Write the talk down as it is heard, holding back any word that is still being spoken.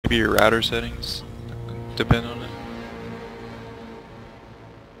Maybe your router settings depend on it.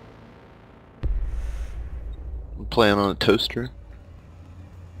 I'm playing on a toaster.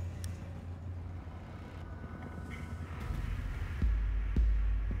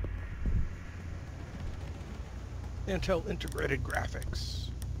 Intel integrated graphics.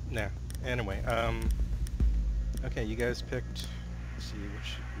 Nah. Anyway, okay, you guys picked. Let's see, what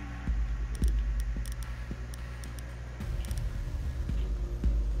should we?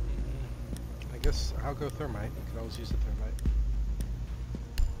 I guess I'll go thermite. You can always use the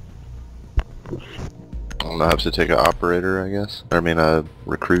thermite. I'll have to take an operator, I guess. I mean, a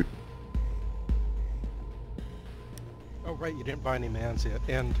recruit. Oh right, you didn't buy any mans yet.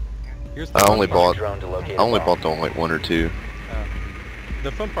 And here's the I fun only part. bought like one or two.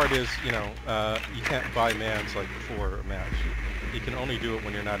 The fun part is, you know, you can't buy mans like before a match. You can only do it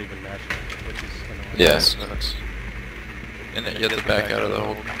when you're not even matching, which is annoying. Yes. And then you have to back out of the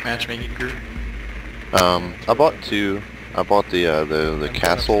whole matchmaking group. I bought two. I bought the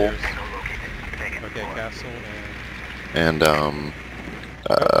castle Okay, castle and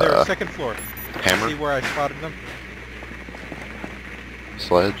they're second floor. hammer. See where I spotted them?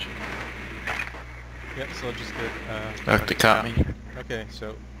 Sledge. Yep, so just good. They caught me. Okay,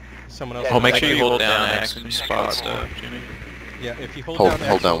 so someone else. Oh, make sure you hold down X when you spot stuff, Jimmy. Yeah, if you hold Hold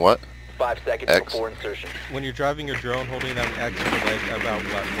X, down what? 5 seconds X. before insertion. when you're driving your drone, holding down X for like about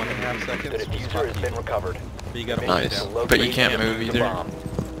what, 1.5 seconds. The diffuser has been recovered. But you gotta hold it Nice. down. But you can't move either.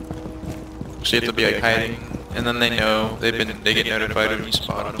 So you have to be like hiding, and then they know they get notified when you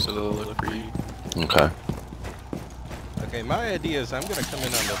spot them, so they'll look for you. Okay. Okay, my idea is I'm gonna come in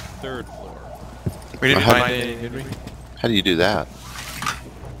on the 3rd floor. We didn't How- find any, did we? How do you do that?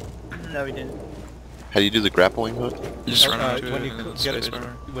 No, we didn't. How do you do the grappling hook? You just run into when it you and get space it, bar.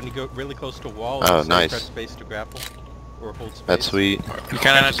 when you go really close to a wall, Oh, you say nice. press space to grapple, or hold space. That's sweet. You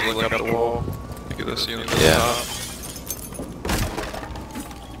kind of have to look up the wall. Look at the ceiling. Yeah.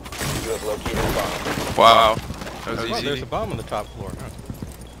 You have located a bomb. Wow. That was Oh, easy. there's a bomb on the top floor. Huh?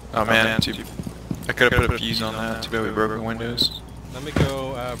 Oh man, I could have put a fuse on that. Too bad we broke the windows. Let me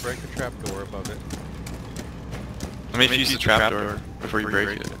go break the trap door above it. Let me fuse the trapdoor before you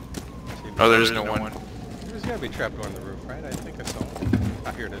break it. See, Oh, there's no one. There's gotta be a trap door on the roof, right? I think I saw one.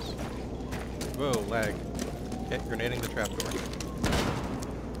 Ah, here it is. Whoa, lag. Okay, grenading the trap door.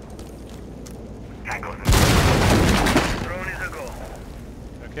 Drone is a go.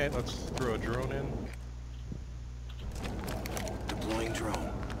 Okay, let's throw a drone in. Deploying drone.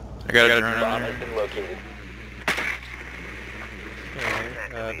 I got a drone Bomb on has there. been located.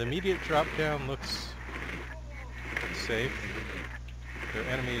 Okay, the immediate drop down looks safe. There are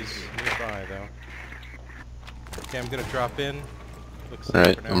enemies nearby, though. Okay, I'm gonna drop in. Looks safe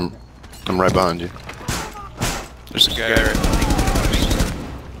Alright, for now. I'm right behind you. There's a guy right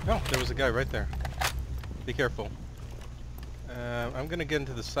there. Oh, there was a guy right there. Be careful. I'm gonna get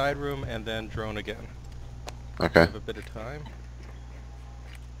into the side room and then drone again. Okay. Have a bit of time.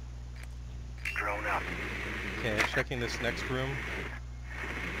 Drone up. Okay, checking this next room.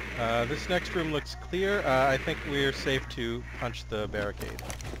 This next room looks clear. I think we're safe to punch the barricade.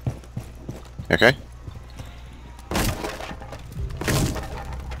 Okay.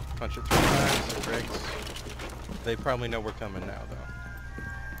 Punch it 3 times, it breaks. They probably know we're coming now, though.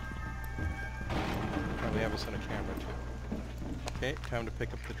 Probably have us on a camera, too. Okay, time to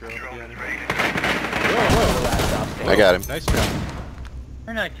pick up the drone again. Whoa, I got him. nice job.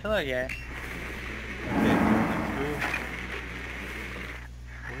 We're not killer yet. Okay, coming through.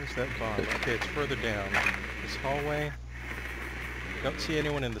 Where's that bomb? Okay, it's further down. This hallway. Don't see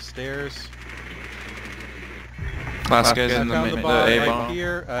anyone in the stairs. Last guy's in Found the the bomb A right bomb.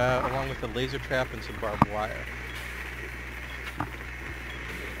 here, along with the laser trap and some barbed wire.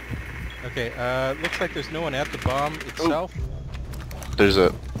 Okay, looks like there's no one at the bomb itself. There's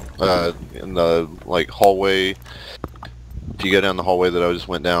a in the like hallway. If you go down the hallway that I just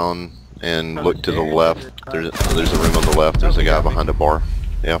went down and look to the left, there's a room on the left. There's a guy behind a bar.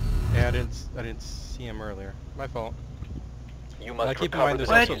 Yeah. Yeah, I didn't see him earlier. My fault. You must Keep in recover mind the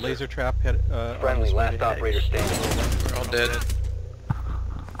there's also a diffuser. laser trap on Friendly this way last to head. operator standing. We're all dead.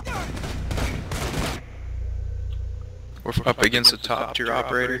 We're up against the top tier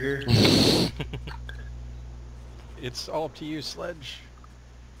operator here. It's all up to you, Sledge.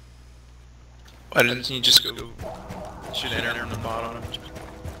 Why didn't he just go? Should enter from the bottom.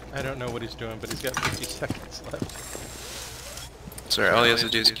 I don't know what he's doing, but he's got 50 seconds left. Sorry, all he has to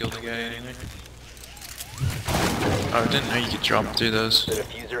do is kill the guy anyway. Oh, I didn't know you could jump through those. The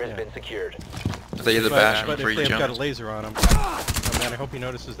diffuser has Yeah. been secured. I thought you had to bash him But before if you they've got a jumped. laser on him, oh man, I hope he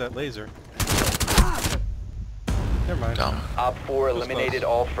notices that laser. Never mind. Dumb. Op 4 Who's eliminated close?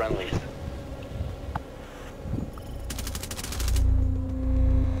 all friendlies.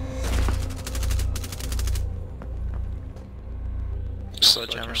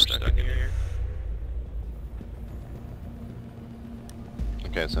 Sledgehammer stuck in here.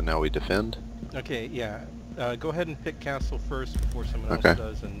 Okay, so now we defend. Okay, yeah. Go ahead and pick castle first before someone else Okay.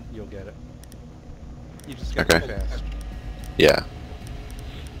 does, and you'll get it. You just gotta Okay. go fast. Yeah.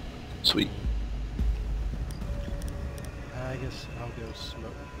 Sweet. I guess I'll go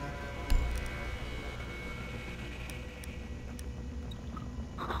smoke.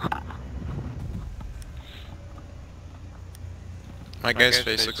 My guy's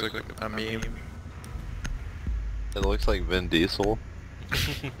face looks like a meme. It looks like Vin Diesel.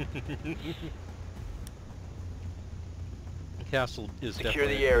 Castle is Secure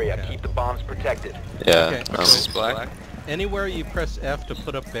definitely the area. okay. Keep the bombs protected. Yeah. Okay. This is black. Anywhere you press F to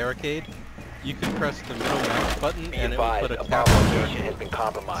put up barricade, you can press the middle mouse button Be and it will advised, put a a tap bomb on location barricade has been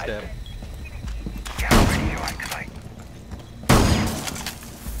compromised. instead.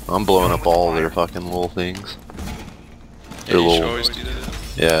 I'm blowing up all their fucking little things. Yeah, you should little- always do that.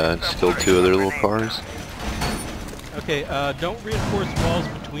 Yeah, I just killed 2 of their little cars. Okay, don't reinforce walls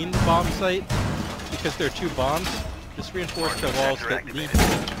between the bomb site because there are 2 bombs. Just reinforce the walls that lead to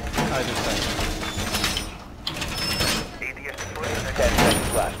either side. 10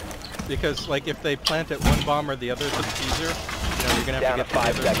 seconds left. Because, like, if they plant at one bomb or the other, the diffuser, you know, you're gonna have Down to to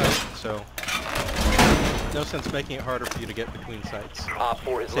get to 5 the other seconds. site. So, no sense making it harder for you to get between sites. Op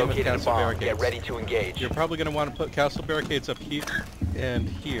 4 is Same with located a castle bomb. barricades. Get ready to engage. You're probably gonna want to put castle barricades up here and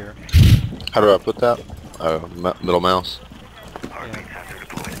here. How do I put that? Oh, middle mouse. Yeah.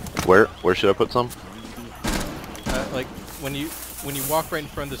 Where should I put some? Like when you walk right in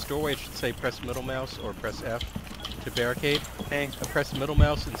front of this doorway, it should say press middle mouse or press F to barricade. Okay. Press middle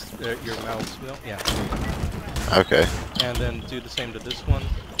mouse and your mouse wheel. Yeah. Okay. And then do the same to this one.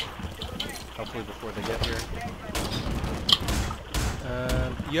 Hopefully before they get here.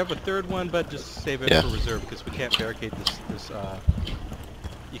 You have a third one, but just save it Yeah. for reserve because we can't barricade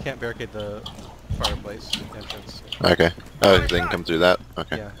you can't barricade the fireplace entrance. Okay. Oh, they can come through that?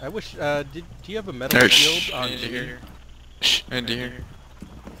 Okay. Yeah. I wish. Do you have a metal There, shield on into G? here. Shh, into here.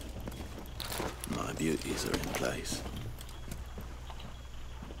 My beauties are in place.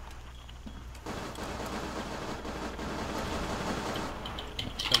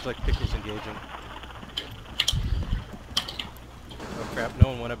 Sounds like Pickle's engaging. Oh crap, no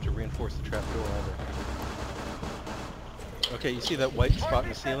one went up to reinforce the trap door either. Okay, you see that white spot in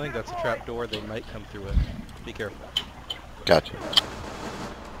the ceiling? That's a trap door. They might come through it. Be careful. Gotcha.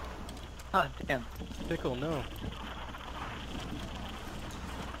 Ah, damn. Pickle, no.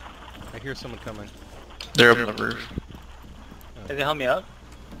 I hear someone coming. They're up on the roof. Does it help me out?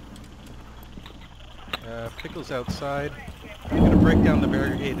 Pickle's outside. I'm gonna break down the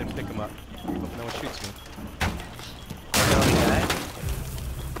barricade and pick him up. Hope no one shoots me. Okay.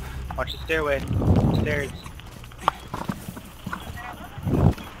 Watch the stairway. Stairs.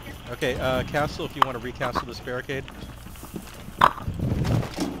 Okay, Castle, if you want to recastle this barricade.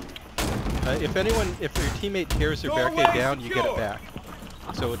 If your teammate tears their barricade down, you get it back.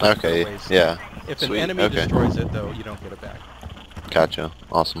 So it doesn't go to Okay. waste. Yeah. If an Sweet, enemy okay. destroys it, though, you don't get it back. Gotcha.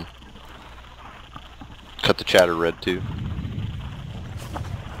 Awesome. Cut the chatter red too.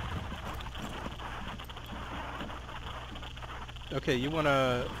 Okay, you want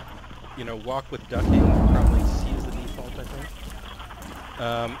to, walk with ducking. Probably C is the default, I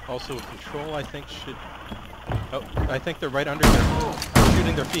think. Also, control, I think, should... Oh, I think they're right under here.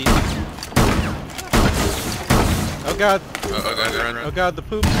 Shooting their feet. Oh god! Oh god, run, run. Oh god, the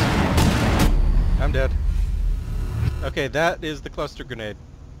poops! I'm dead. Okay, that is the cluster grenade.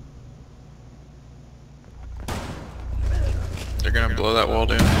 They're gonna blow that wall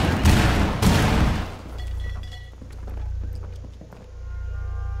down.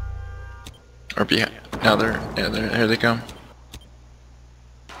 Or behind. Now here they come.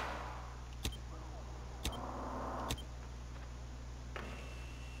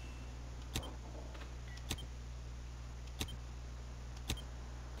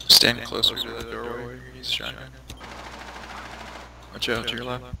 Stand closer to the doorway. He's shotgun. Watch out to your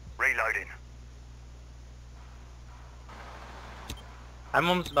left. Reloading. I'm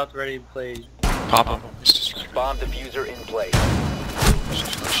almost about ready to play. Pop him. He's distracted. Bomb diffuser in place.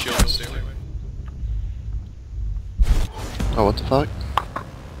 Shield ceiling. Oh, what the fuck?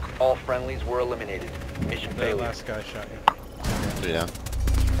 All friendlies were eliminated. Mission The failure. last guy shot you. Yeah.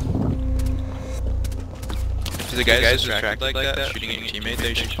 If the guy's distracted like that, shooting at your teammate,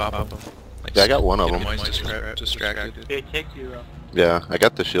 they should pop up. Like, Yeah, I got one of get them. while he's distracted. They take you. Yeah, I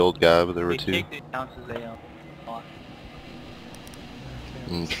got the shield guy, but there were They 2. take the counts as they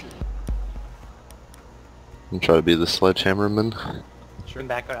And try to be the sledgehammerman. Sure.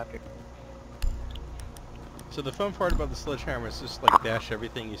 Back out after. So the fun part about the sledgehammer is just like dash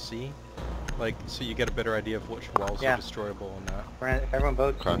everything you see, like so you get a better idea of which walls Yeah. are destroyable and not. If everyone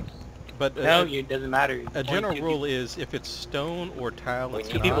votes. Okay. But No, it doesn't matter. a general rule is if it's stone or tile, We it's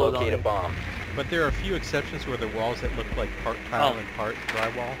need to people not. locate a bomb. But there are a few exceptions where there are walls that look like part tile and part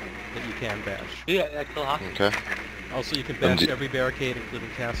drywall that you can bash. Yeah, that's still hockey. Okay. Also, you can And bash every barricade, including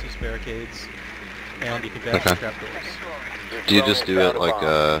castles barricades, and you can bash Okay. trapdoors. Do you just do it like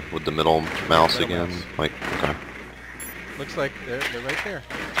with the middle mouse Middle again? mouse. Like, okay. Looks like they're right there.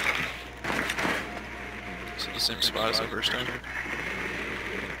 It's the same spot as the first time.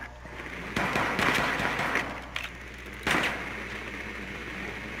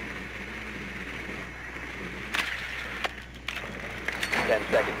 Ten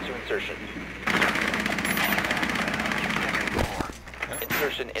seconds to insertion.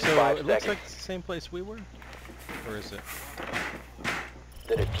 Insertion in So 5 it looks seconds. like it's the same place we were, or is it?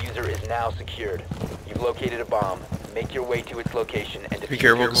 The diffuser is now secured. You've located a bomb. Make your way to its location and defuse Be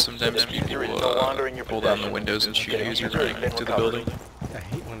careful, it. because sometimes The diffuser people is no longer in your pull down the possession. windows and shoot The you as you're diffuser has running been to the recovered. building. I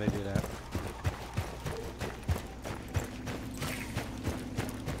hate when they do that.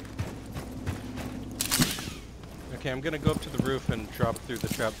 Okay, I'm gonna go up to the roof and drop through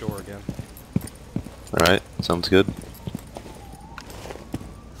the trapdoor again. Alright, sounds good.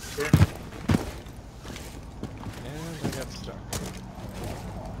 And I got stuck.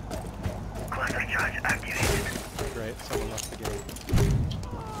 Cluster charge activated. Great, someone left the game.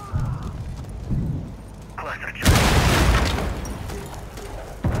 Cluster charge.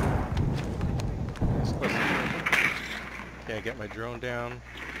 Nice cluster charge. Okay, I got my drone down.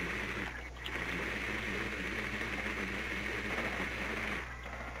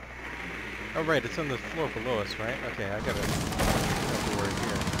 Oh right, it's on the floor below us, right? Okay, I got a trapdoor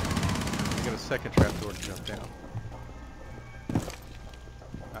here. I got a second trapdoor to jump down.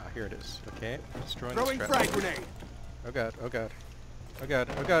 Ah, here it is. Okay, destroying this trapdoor. frag grenade. Oh god, oh god. Oh god,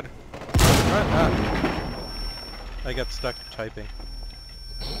 oh god. Run! Ah! I got stuck typing.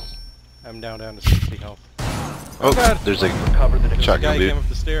 I'm down to 60 health. Oh, God. there's a Recover the diffuser. The shotgun guy came dude. up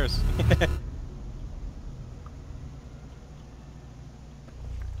the stairs.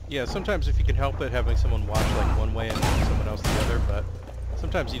 Yeah, sometimes if you can help it, having someone watch like one way and someone else the other, but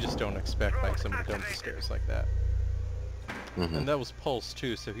sometimes you just don't expect like someone to come up the stairs like that. Mhm. And that was Pulse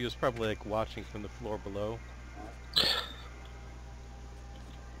too, so he was probably like watching from the floor below.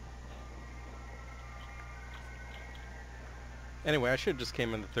 Anyway, I should have just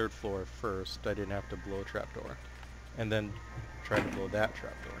came in the third floor first. I didn't have to blow a trapdoor. And then try to blow that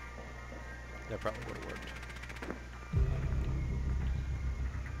trapdoor. That probably would have worked.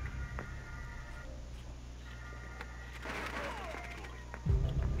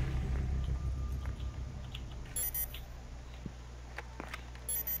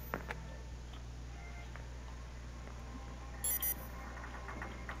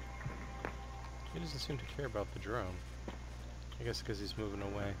 He doesn't seem to care about the drone. I guess because he's moving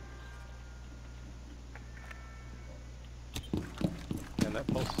away. And that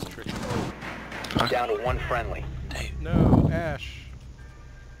pulse is tricky. Down to one friendly. No, Ash.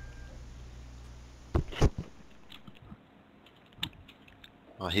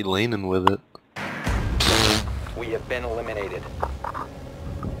 Oh, he leaning with it. We have been eliminated.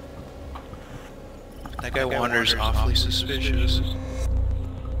 That guy wanders awfully suspicious.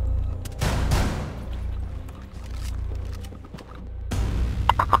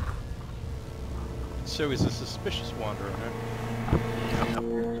 So he's a suspicious wanderer, huh?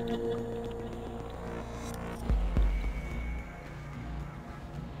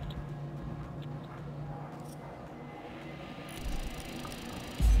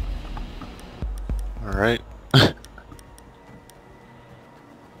 Alright.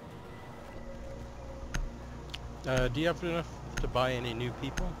 Do you have enough to buy any new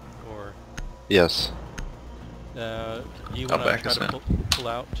people, or Yes. do you I'll want to back try us to in. pull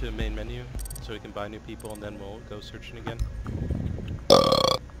out to main menu so we can buy new people and then we'll go searching again?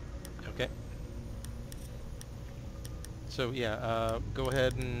 Okay. So yeah, go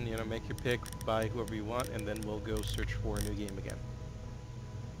ahead and make your pick, buy whoever you want, and then we'll go search for a new game again.